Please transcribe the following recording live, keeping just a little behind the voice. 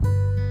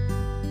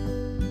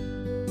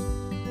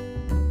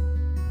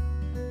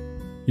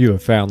You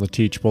have found the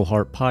Teachable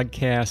Heart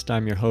Podcast.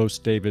 I'm your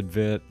host, David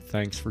Vitt.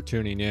 Thanks for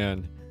tuning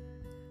in.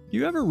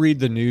 You ever read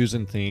the news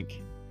and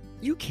think,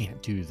 you can't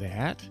do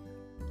that?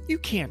 You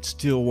can't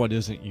steal what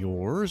isn't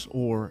yours,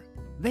 or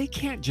they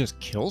can't just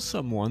kill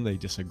someone they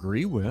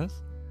disagree with?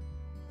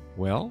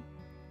 Well,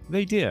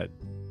 they did,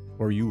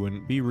 or you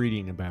wouldn't be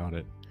reading about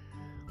it.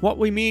 What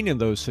we mean in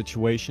those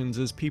situations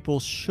is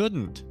people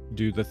shouldn't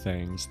do the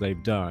things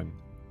they've done.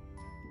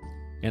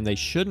 And they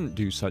shouldn't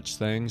do such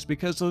things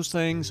because those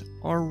things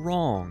are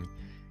wrong.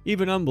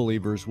 Even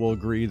unbelievers will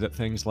agree that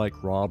things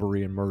like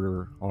robbery and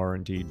murder are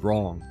indeed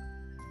wrong.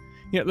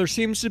 Yet there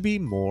seems to be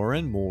more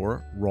and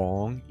more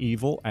wrong,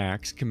 evil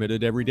acts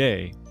committed every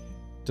day.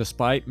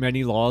 Despite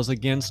many laws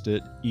against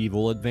it,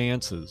 evil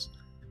advances.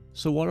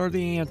 So what are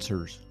the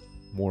answers?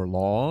 More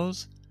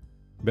laws?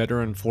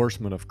 Better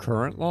enforcement of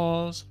current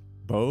laws?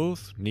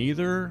 Both?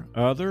 Neither?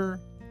 Other?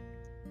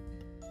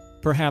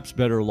 Perhaps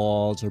better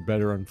laws or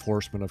better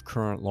enforcement of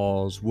current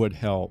laws would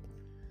help.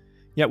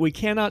 Yet we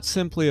cannot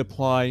simply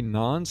apply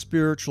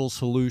non-spiritual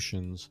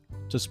solutions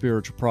to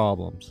spiritual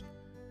problems.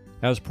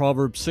 As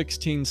Proverbs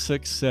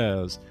 16:6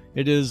 says,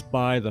 it is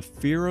by the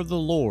fear of the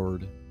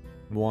Lord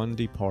one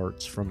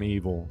departs from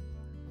evil.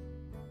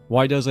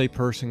 Why does a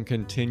person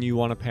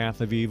continue on a path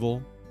of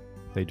evil?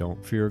 They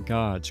don't fear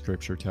God,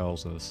 Scripture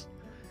tells us.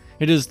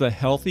 It is the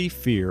healthy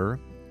fear,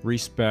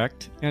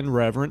 respect, and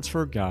reverence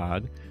for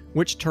God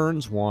which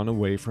turns one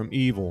away from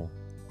evil.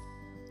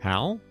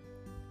 How?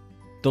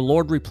 The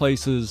Lord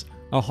replaces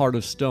a heart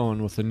of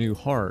stone with a new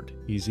heart,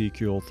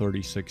 Ezekiel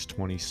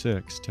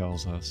 36:26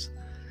 tells us.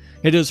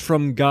 It is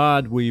from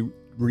God we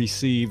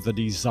receive the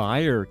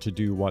desire to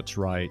do what's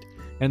right,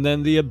 and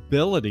then the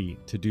ability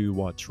to do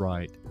what's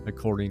right,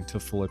 according to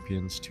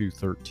Philippians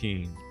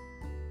 2:13.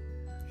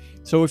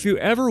 So if you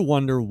ever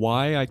wonder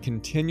why I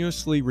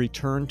continuously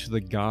return to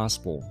the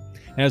gospel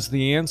as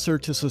the answer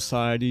to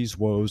society's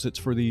woes, it's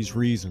for these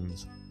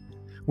reasons.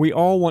 We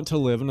all want to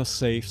live in a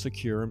safe,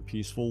 secure, and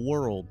peaceful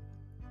world.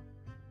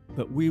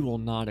 But we will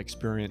not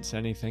experience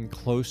anything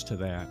close to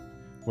that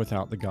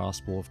without the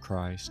gospel of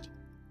Christ.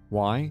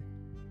 Why?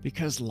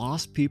 Because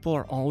lost people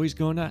are always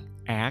going to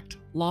act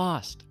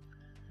lost.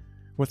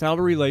 Without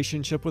a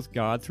relationship with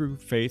God through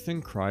faith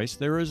in Christ,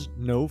 there is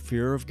no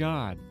fear of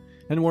God.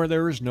 And where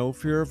there is no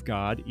fear of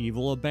God,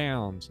 evil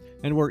abounds.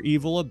 And where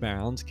evil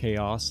abounds,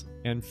 chaos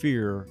and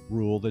fear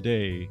rule the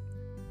day.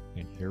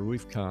 And here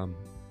we've come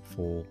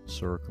full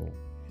circle.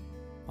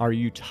 Are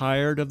you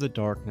tired of the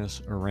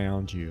darkness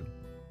around you?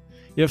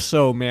 If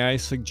so, may I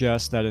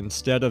suggest that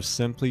instead of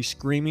simply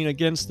screaming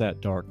against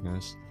that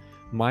darkness,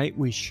 might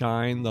we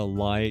shine the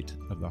light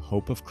of the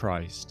hope of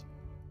Christ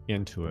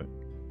into it?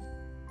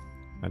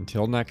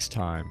 Until next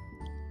time,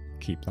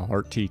 keep the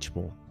heart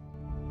teachable.